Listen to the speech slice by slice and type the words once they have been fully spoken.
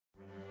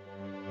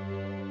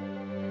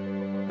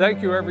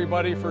Thank you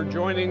everybody for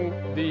joining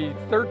the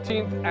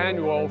 13th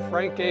annual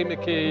Frank A.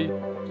 McKee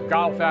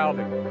Golf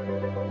Outing.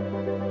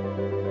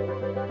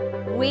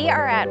 We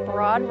are at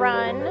Broad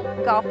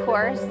Run Golf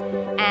Course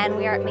and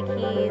we are at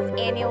McKee's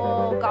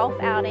annual golf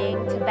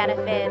outing to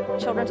benefit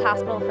Children's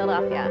Hospital of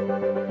Philadelphia.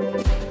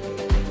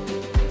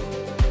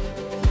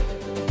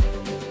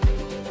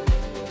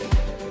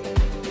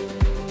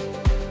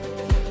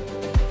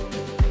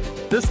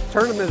 This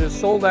tournament is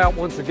sold out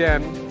once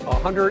again.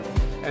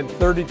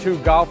 132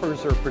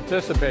 golfers are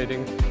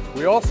participating.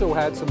 We also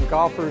had some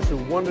golfers who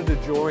wanted to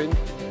join.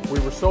 We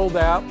were sold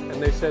out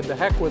and they said, "To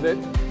heck with it.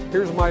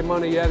 Here's my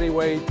money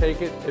anyway,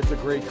 take it, it's a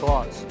great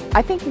cause."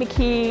 I think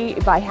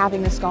McKee, by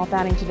having this golf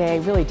outing today,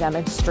 really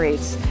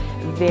demonstrates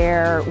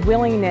their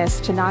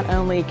willingness to not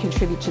only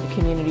contribute to the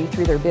community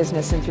through their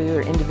business and through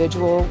their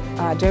individual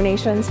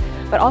donations,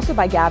 but also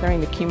by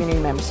gathering the community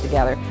members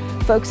together.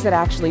 Folks that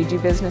actually do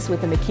business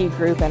with the McKee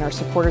Group and are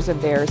supporters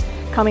of theirs,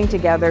 coming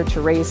together to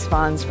raise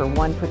funds for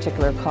one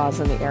particular cause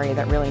in the area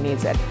that really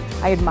needs it.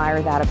 I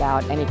admire that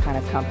about any kind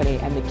of company,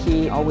 and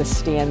McKee always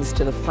stands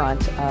to the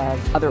front of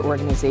other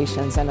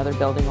organizations and other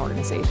building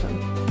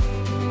organizations.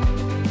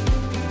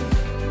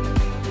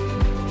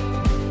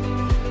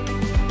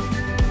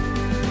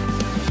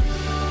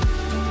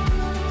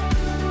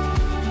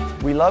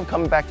 We love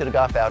coming back to the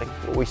golf outing.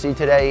 What we see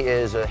today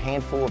is a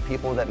handful of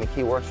people that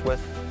McKee works with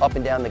up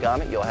and down the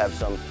gamut. You'll have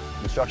some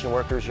construction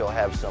workers, you'll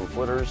have some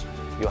footers,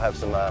 you'll have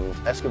some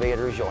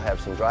excavators, you'll have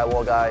some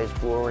drywall guys,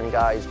 flooring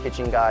guys,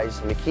 kitchen guys.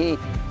 McKee,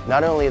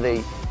 not only are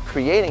they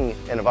creating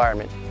an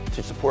environment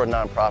to support a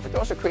nonprofit, they're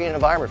also creating an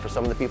environment for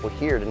some of the people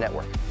here to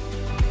network.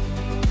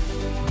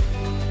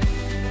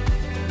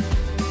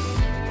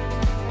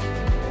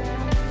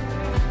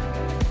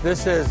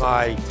 This is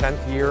my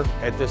 10th year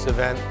at this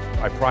event.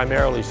 I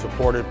primarily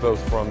support it both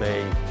from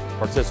a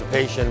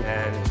participation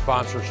and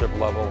sponsorship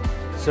level,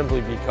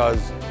 simply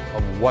because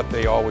of what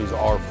they always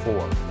are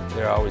for.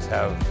 They always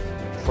have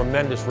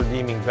tremendous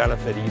redeeming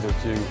benefit either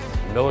to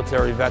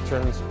military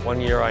veterans.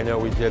 One year I know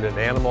we did an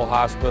animal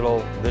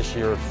hospital. This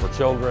year it's for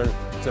children.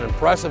 It's an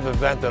impressive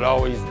event that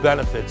always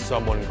benefits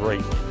someone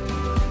greatly.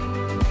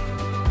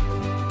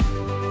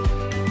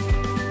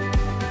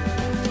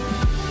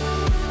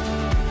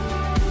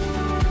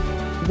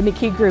 The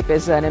McKee Group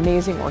is an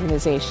amazing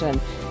organization.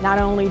 Not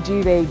only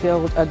do they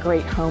build a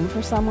great home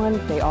for someone,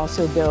 they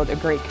also build a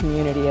great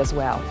community as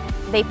well.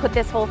 They put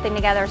this whole thing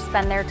together,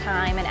 spend their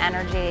time and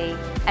energy,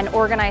 and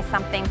organize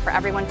something for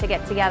everyone to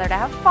get together to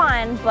have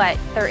fun, but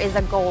there is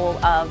a goal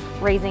of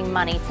raising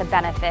money to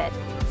benefit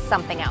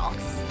something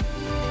else.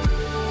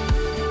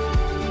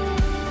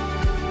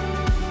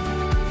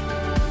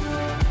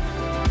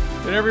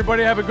 Did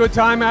everybody have a good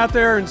time out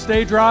there and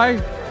stay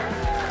dry?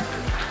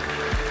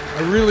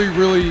 I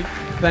really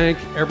thank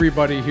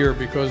everybody here,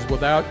 because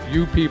without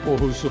you people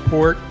who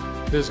support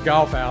this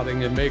golf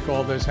outing and make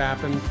all this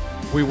happen,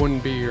 we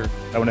wouldn't be here.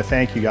 I want to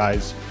thank you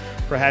guys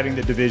for having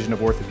the Division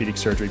of Orthopedic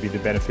Surgery be the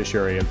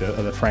beneficiary of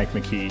the Frank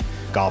McKee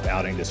golf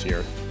outing this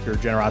year. Your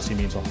generosity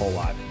means a whole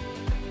lot.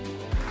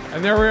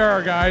 And there we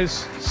are,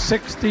 guys,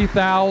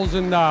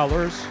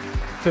 $60,000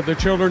 to the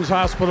Children's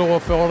Hospital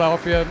of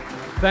Philadelphia.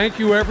 Thank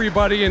you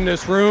everybody in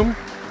this room.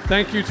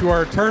 Thank you to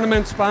our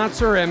tournament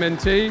sponsor,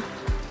 M&T,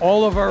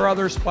 all of our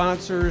other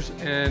sponsors,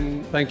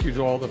 and thank you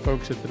to all the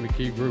folks at the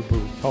McKee Group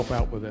who help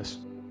out with this.